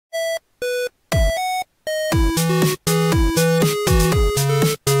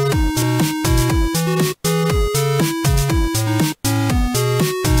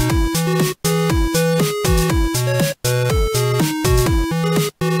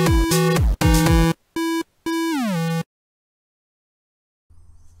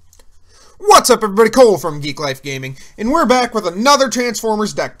up, everybody? Cole from Geek Life Gaming, and we're back with another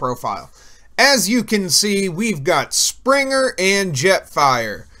Transformers deck profile. As you can see, we've got Springer and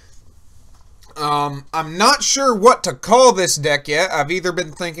Jetfire. I'm not sure what to call this deck yet. I've either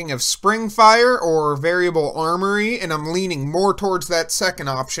been thinking of Springfire or Variable Armory, and I'm leaning more towards that second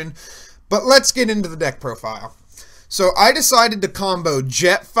option. But let's get into the deck profile. So I decided to combo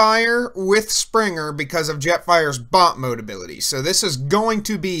Jetfire with Springer because of Jetfire's bot mode ability. So this is going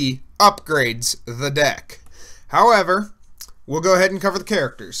to be upgrades the deck. However, we'll go ahead and cover the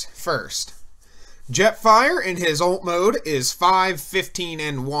characters first. Jetfire in his ult mode is 5, 15,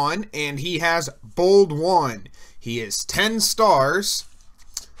 and 1, and he has Bold 1. He is 10 stars.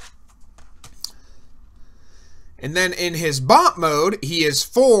 And then in his bot mode, he is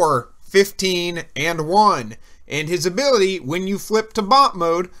 4, 15, and 1. And his ability, when you flip to bot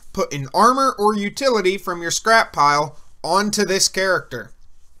mode, put an armor or utility from your scrap pile onto this character.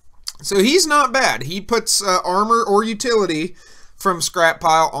 So he's not bad. He puts armor or utility from scrap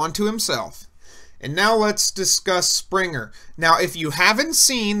pile onto himself. And now let's discuss Springer. Now, if you haven't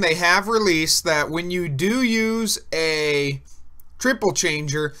seen, they have released that when you do use a triple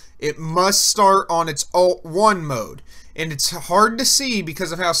changer, it must start on its Alt 1 mode. And it's hard to see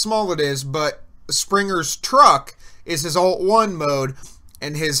because of how small it is, but Springer's truck is his Alt 1 mode,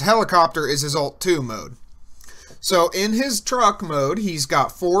 and his helicopter is his Alt 2 mode. So in his truck mode, he's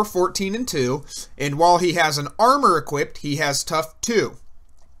got 4, 14, and 2, and while he has an armor equipped, he has Tough 2.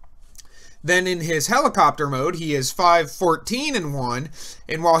 Then in his helicopter mode, he is 5, 14, and 1,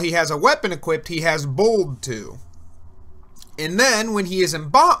 and while he has a weapon equipped, he has Bold 2. And then when he is in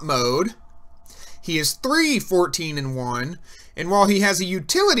bot mode, he is 3, 14, and 1, and while he has a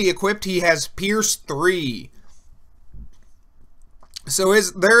utility equipped, he has Pierce 3. So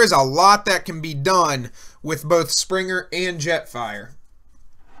there is a lot that can be done with both Springer and Jetfire.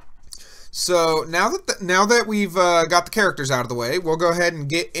 So now that we've got the characters out of the way, we'll go ahead and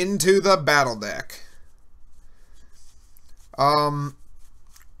get into the battle deck.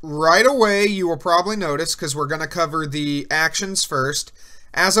 Right away, you will probably notice, because we're going to cover the actions first.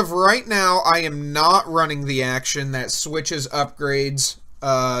 As of right now, I am not running the action that switches upgrades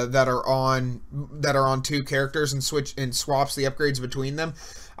that are on two characters and swaps the upgrades between them.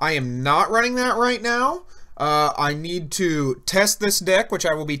 I am not running that right now. I need to test this deck, which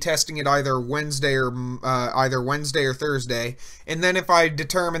I will be testing it either Wednesday or Thursday. And then if I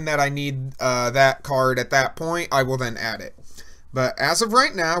determine that I need that card at that point, I will then add it. But as of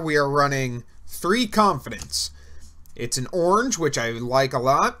right now, we are running 3 Confidence. It's an orange, which I like a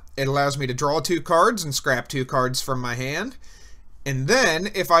lot. It allows me to draw 2 cards and scrap 2 cards from my hand. And then,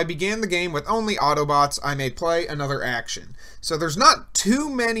 if I begin the game with only Autobots, I may play another action. So there's not too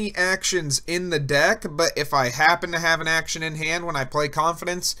many actions in the deck, but if I happen to have an action in hand when I play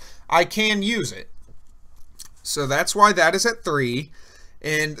Confidence, I can use it. So that's why that is at 3.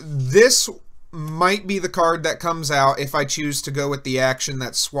 And this might be the card that comes out if I choose to go with the action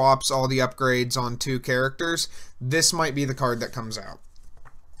that swaps all the upgrades on 2 characters. This might be the card that comes out.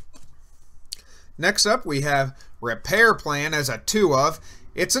 Next up, we have Repair Plan as a 2 of.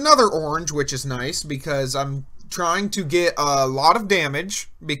 It's another orange, which is nice because I'm trying to get a lot of damage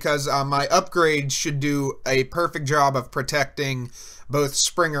because my upgrades should do a perfect job of protecting both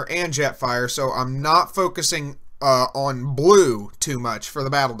Springer and Jetfire, so I'm not focusing on blue too much for the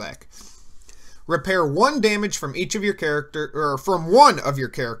battle deck. Repair 1 damage from each of your from one of your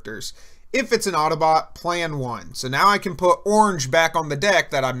characters. If it's an Autobot, plan 1. So now I can put orange back on the deck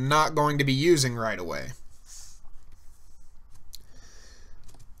that I'm not going to be using right away.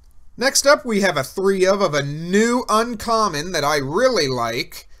 Next up, we have a 3 of a new uncommon that I really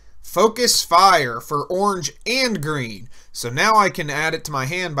like. Focus Fire for orange and green. So now I can add it to my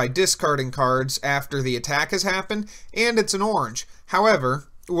hand by discarding cards after the attack has happened, and it's an orange. However,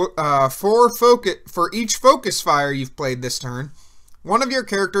 for each Focus Fire you've played this turn, one of your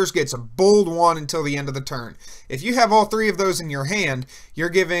characters gets a Bold 1 until the end of the turn. If you have all 3 of those in your hand, you're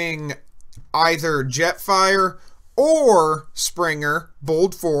giving either Jetfire or Springer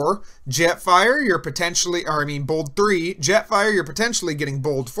Bold 4. Jetfire, you're potentially, Bold 3. Jetfire, you're potentially getting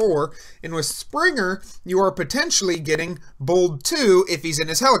Bold 4. And with Springer, you are potentially getting Bold 2 if he's in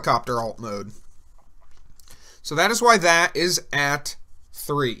his helicopter alt mode. So that is why that is at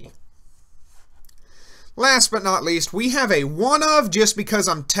 3. Last but not least, we have a 1 of just because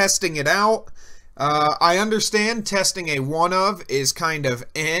I'm testing it out. I understand testing a 1 of is kind of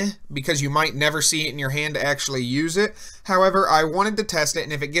because you might never see it in your hand to actually use it. However, I wanted to test it,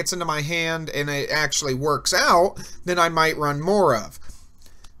 and if it gets into my hand and it actually works out, then I might run more of.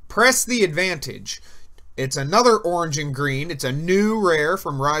 Press the Advantage. It's another orange and green. It's a new rare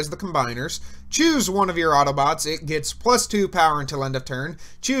from Rise of the Combiners. Choose one of your Autobots, it gets +2 power until end of turn.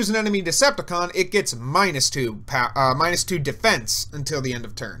 Choose an enemy Decepticon, it gets -2 defense until the end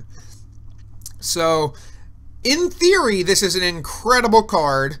of turn. So, in theory, this is an incredible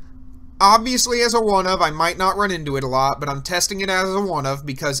card. Obviously, as a one-of, I might not run into it a lot, but I'm testing it as a one-of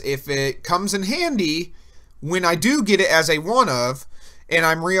because if it comes in handy, when I do get it as a one-of, and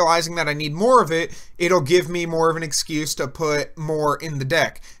I'm realizing that I need more of it, it'll give me more of an excuse to put more in the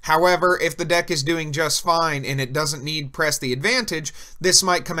deck. However, if the deck is doing just fine and it doesn't need Press the Advantage, this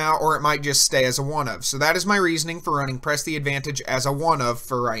might come out or it might just stay as a one-of. So that is my reasoning for running Press the Advantage as a one-of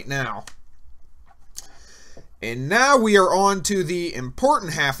for right now. And now we are on to the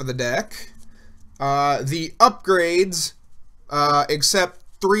important half of the deck. The upgrades, except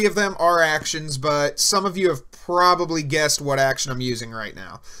 3 of them are actions, but some of you have probably guessed what action I'm using right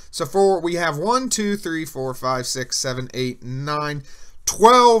now. So we have 1, 2, 3, 4, 5, 6, 7, 8, 9,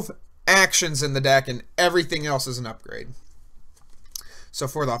 12 actions in the deck, and everything else is an upgrade. So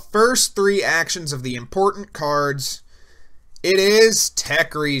for the first 3 actions of the important cards, it is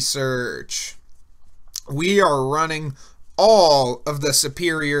Tech Research. We are running all of the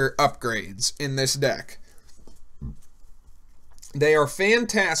superior upgrades in this deck. They are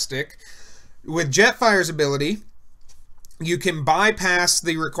fantastic. With Jetfire's ability, you can bypass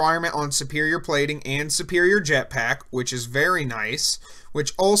the requirement on Superior Plating and Superior Jetpack, which is very nice,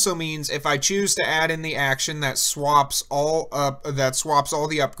 which also means if I choose to add in the action that swaps all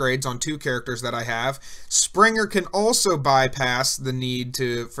the upgrades on 2 characters that I have, Springer can also bypass the need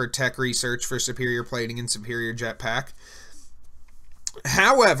for Tech Research for Superior Plating and Superior Jetpack.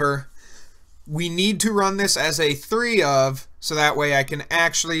 However, we need to run this as a 3-of, so that way I can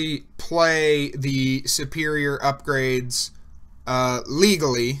actually play the superior upgrades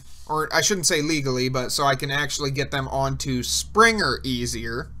legally. Or I shouldn't say legally, but so I can actually get them onto Springer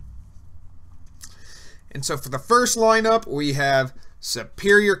easier. And so for the first lineup, we have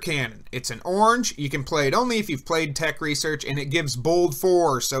Superior Cannon. It's an orange. You can play it only if you've played Tech Research, and it gives bold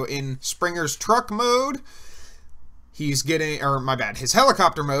 4. So in Springer's truck mode, he's getting, or my bad, his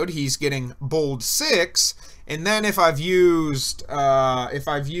helicopter mode, he's getting bold 6. And then if I've used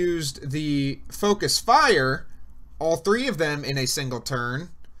the Focus Fire, all 3 of them in a single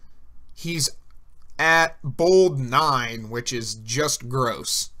turn, he's at bold 9, which is just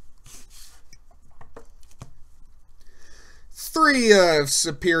gross. 3 of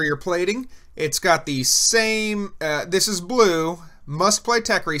Superior Plating. It's got the same, this is blue, must play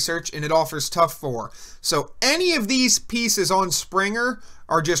Tech Research, and it offers tough 4. So any of these pieces on Springer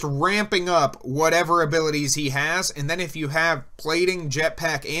are just ramping up whatever abilities he has, and then if you have Plating,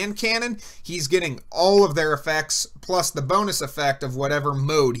 Jetpack, and Cannon, he's getting all of their effects plus the bonus effect of whatever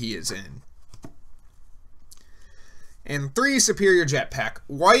mode he is in. And 3 Superior Jetpack,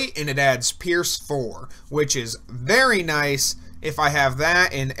 white, and it adds Pierce 4, which is very nice if I have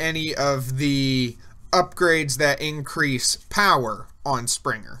that in any of the upgrades that increase power on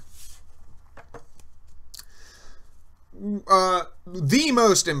Springer. The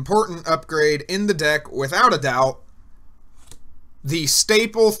most important upgrade in the deck, without a doubt, the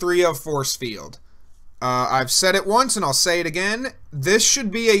staple 3-of Force Field. I've said it once and I'll say it again. This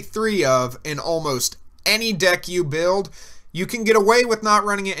should be a 3-of in almost any deck you build. You can get away with not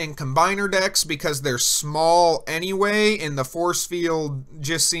running it in combiner decks because they're small anyway, and the force field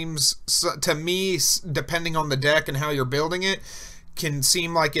just seems, to me, depending on the deck and how you're building it, can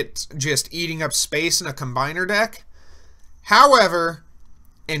seem like it's just eating up space in a combiner deck. However,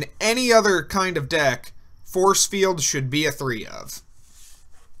 in any other kind of deck, force field should be a 3-of.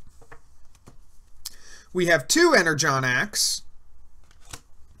 We have 2 Energon Axe.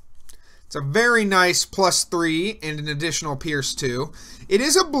 It's a very nice +3 and an additional Pierce 2. It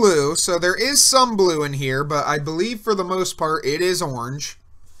is a blue, so there is some blue in here, but I believe for the most part it is orange.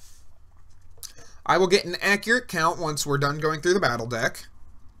 I will get an accurate count once we're done going through the battle deck.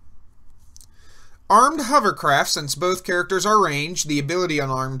 Armed Hovercraft, since both characters are ranged, the ability on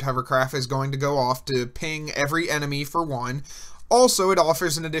Armed Hovercraft is going to go off to ping every enemy for 1. Also, it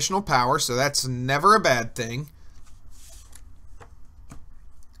offers an additional power, so that's never a bad thing.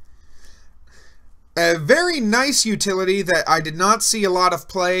 A very nice utility that I did not see a lot of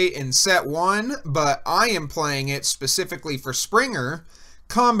play in set 1, but I am playing it specifically for Springer.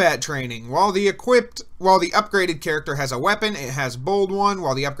 Combat Training. While the upgraded character has a weapon, it has bold 1.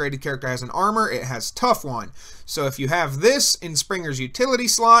 While the upgraded character has an armor, it has tough 1. So if you have this in Springer's utility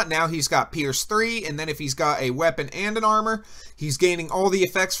slot, now he's got Pierce 3, and then if he's got a weapon and an armor, he's gaining all the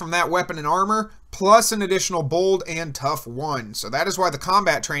effects from that weapon and armor, plus an additional bold and tough 1. So that is why the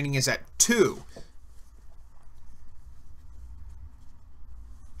Combat Training is at 2.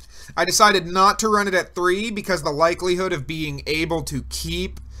 I decided not to run it at 3 because the likelihood of being able to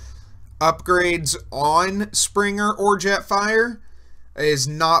keep upgrades on Springer or Jetfire is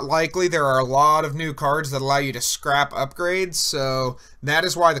not likely. There are a lot of new cards that allow you to scrap upgrades, so that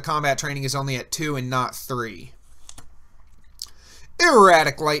is why the combat training is only at 2 and not 3.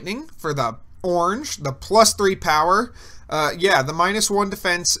 Erratic Lightning for the orange, the +3 power. Yeah, the -1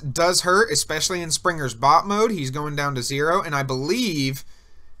 defense does hurt, especially in Springer's bot mode. He's going down to 0, and I believe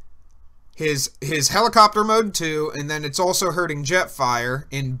his helicopter mode too, and then it's also hurting Jetfire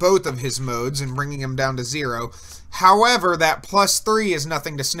in both of his modes and bringing him down to 0. However, that +3 is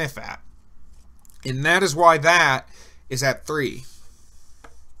nothing to sniff at, and that is why that is at 3.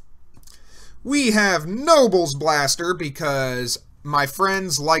 We have Noble's Blaster because my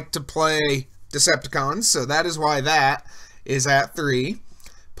friends like to play Decepticons, so that is why that is at 3.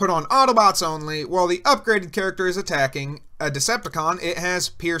 Put on Autobots only. While the upgraded character is attacking a Decepticon, it has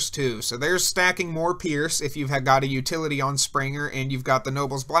Pierce 2. So there's stacking more Pierce. If you've got a utility on Springer and you've got the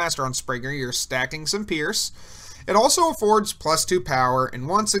Noble's Blaster on Springer, you're stacking some Pierce. It also affords +2 power, and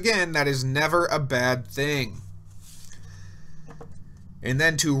once again, that is never a bad thing. And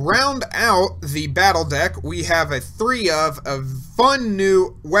then to round out the battle deck, we have a 3 of a fun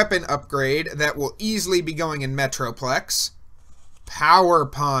new weapon upgrade that will easily be going in Metroplex. Power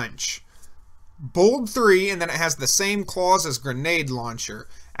Punch. Bold 3, and then it has the same clause as Grenade Launcher.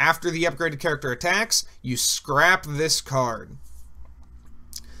 After the upgraded character attacks, you scrap this card.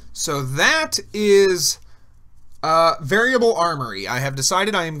 So that is Variable Armory. I have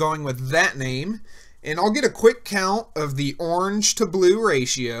decided I am going with that name. And I'll get a quick count of the orange to blue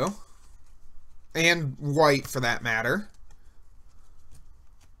ratio, and white for that matter.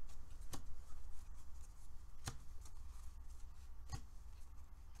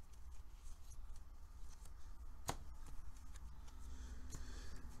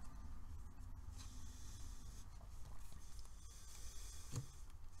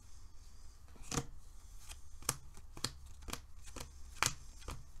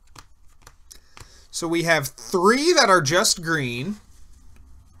 So we have 3 that are just green.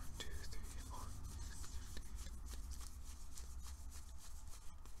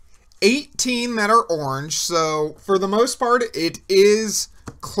 18 that are orange. So for the most part, it is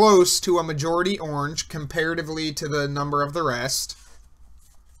close to a majority orange comparatively to the number of the rest.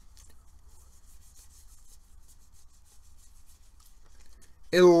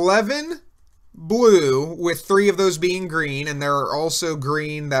 (11) blue, with 3 of those being green, and there are also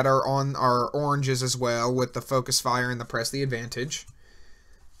green that are on our oranges as well, with the Focus Fire and the Press the Advantage.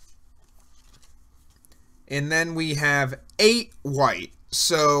 And then we have 8 white.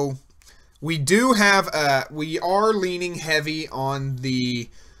 So we do have we are leaning heavy on the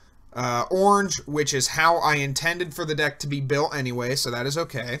orange, which is how I intended for the deck to be built anyway, so that is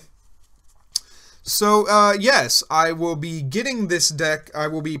okay. So, yes, I will be getting this deck. I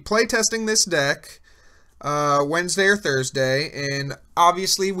will be playtesting this deck Wednesday or Thursday, and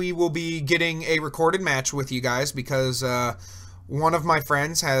obviously we will be getting a recorded match with you guys because one of my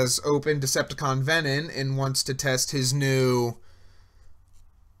friends has opened Decepticon Venom and wants to test his new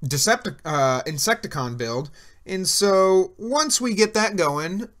Insecticon build. And so, once we get that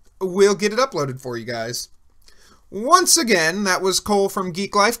going, we'll get it uploaded for you guys. Once again, that was Cole from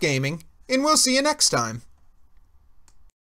Geek Life Gaming, and we'll see you next time.